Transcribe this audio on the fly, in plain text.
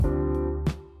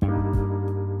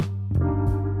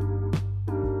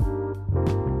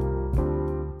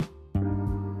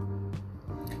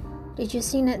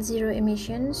Reducing net zero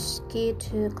emissions, key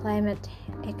to climate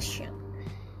action.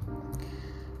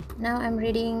 Now I'm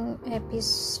reading a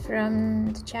piece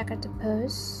from the Jakarta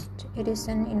Post. It is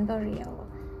an editorial,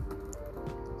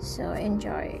 so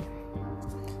enjoy.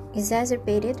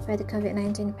 Exacerbated by the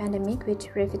COVID-19 pandemic, which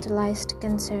revitalized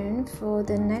concern for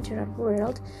the natural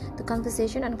world, the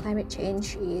conversation on climate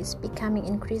change is becoming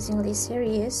increasingly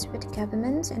serious, with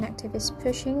governments and activists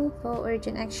pushing for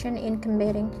urgent action in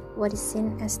combating what is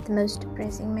seen as the most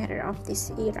pressing matter of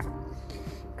this era.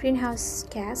 Greenhouse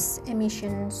gas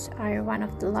emissions are one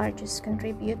of the largest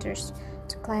contributors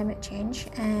to climate change,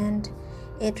 and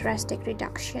a drastic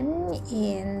reduction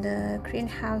in the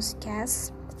greenhouse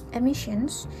gas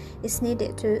emissions is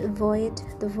needed to avoid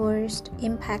the worst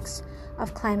impacts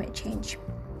of climate change.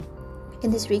 In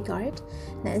this regard,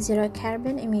 net zero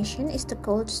carbon emission is the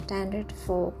gold standard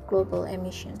for global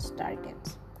emissions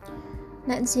targets.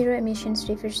 Net zero emissions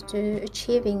refers to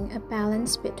achieving a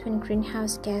balance between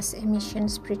greenhouse gas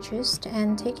emissions produced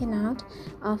and taken out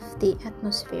of the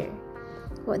atmosphere.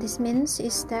 What this means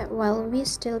is that while we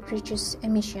still produce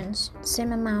emissions, the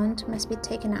same amount must be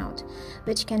taken out,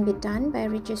 which can be done by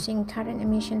reducing current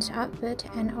emissions output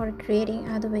and or creating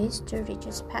other ways to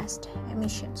reduce past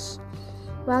emissions.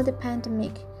 While the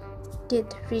pandemic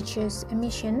did reduce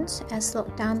emissions, as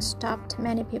lockdown stopped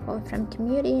many people from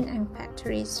commuting and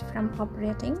factories from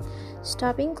operating,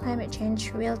 stopping climate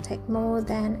change will take more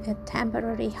than a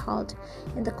temporary halt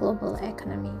in the global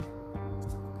economy.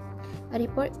 A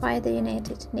report by the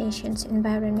United Nations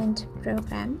Environment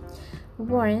Programme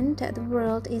warned that the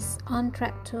world is on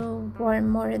track to warm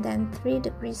more than 3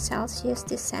 degrees Celsius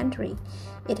this century.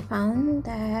 It found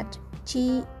that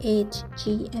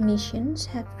GHG emissions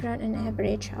have grown an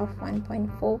average of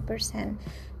 1.4%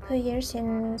 per year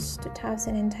since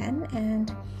 2010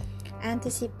 and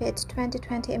anticipates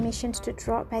 2020 emissions to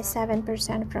drop by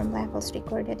 7% from levels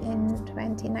recorded in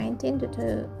 2019 due to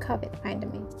the COVID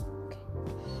pandemic.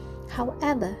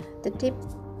 However, the dip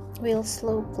will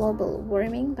slow global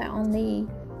warming by only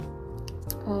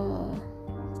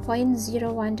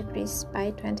 0.01 degrees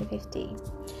by 2050.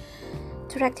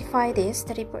 To rectify this,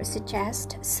 the report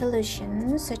suggests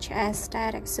solutions such as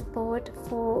direct support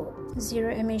for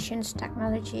zero emissions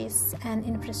technologies and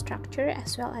infrastructure,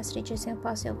 as well as reducing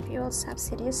fossil fuel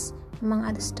subsidies, among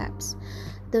other steps.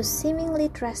 Though seemingly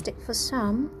drastic for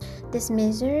some, these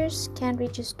measures can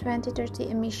reduce 2030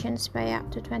 emissions by up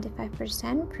to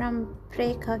 25% from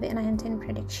pre-COVID-19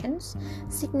 predictions,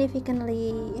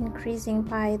 significantly increasing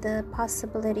by the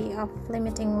possibility of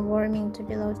limiting warming to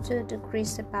below 2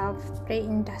 degrees above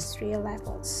pre-industrial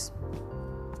levels.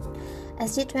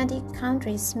 As G20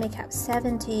 countries make up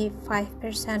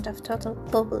 75% of total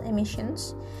global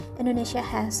emissions, Indonesia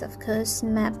has, of course,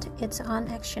 mapped its own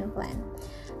action plan.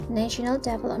 National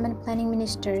Development Planning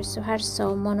Minister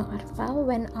Suharto Monoarfa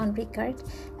went on record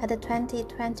at the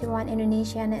 2021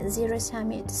 Indonesia Net Zero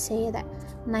Summit to say that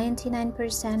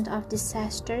 99% of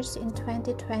disasters in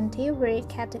 2020 were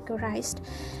categorized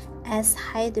as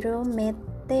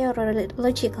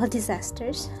hydrometeorological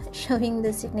disasters, showing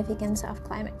the significance of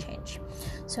climate change.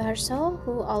 Suharto,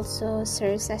 who also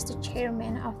serves as the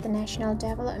chairman of the National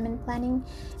Development Planning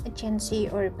Agency,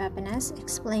 or Bappenas,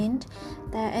 explained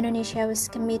that Indonesia was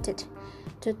committed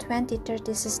to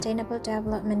 2030 Sustainable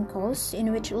Development Goals,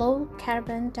 in which low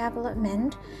carbon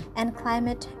development and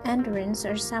climate endurance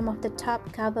are some of the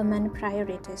top government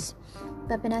priorities.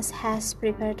 Bappenas has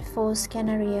prepared 4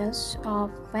 scenarios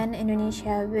of when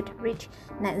Indonesia would reach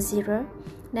net zero,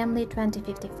 namely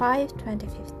 2055,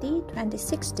 2050,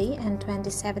 2060, and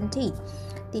 2070.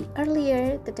 The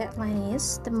earlier the deadline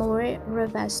is, the more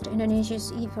robust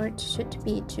Indonesia's effort should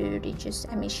be to reduce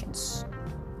emissions.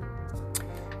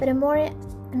 But a more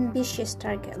ambitious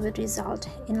target would result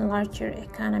in larger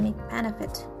economic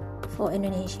benefit for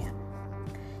Indonesia.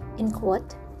 In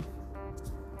quote,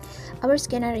 "Our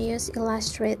scenarios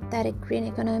illustrate that a green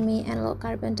economy and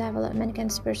low-carbon development can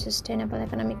spur sustainable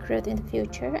economic growth in the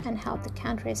future and help the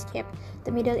country escape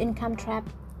the middle-income trap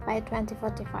by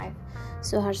 2045,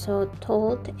 Suharto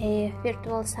told a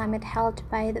virtual summit held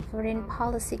by the Foreign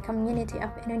Policy Community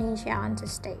of Indonesia on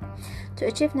Tuesday. To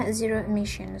achieve net zero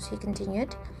emissions, he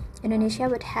continued, Indonesia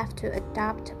would have to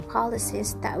adopt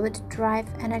policies that would drive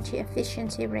energy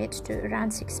efficiency rates to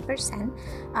around 6%,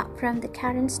 up from the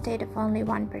current state of only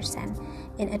 1%.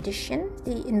 In addition,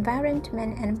 the Environment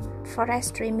and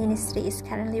Forestry Ministry is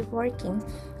currently working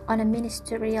on a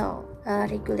ministerial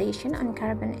regulation on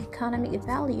carbon economic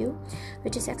value,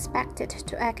 which is expected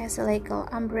to act as a legal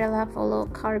umbrella for low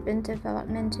carbon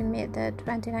development to meet the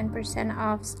 29%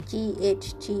 of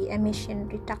GHG emission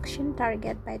reduction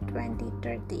target by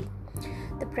 2030.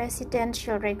 The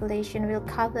presidential regulation will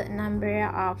cover a number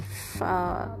of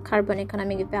carbon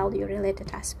economic value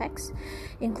related aspects,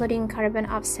 including carbon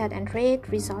offset and rate,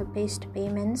 result-based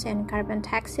payments, and carbon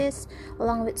taxes,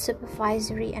 along with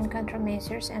supervisory and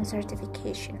countermeasures and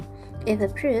certification. If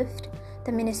approved,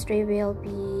 the ministry will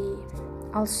be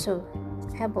also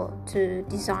able to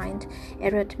design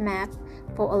a roadmap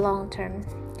for a long-term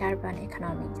carbon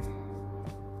economy.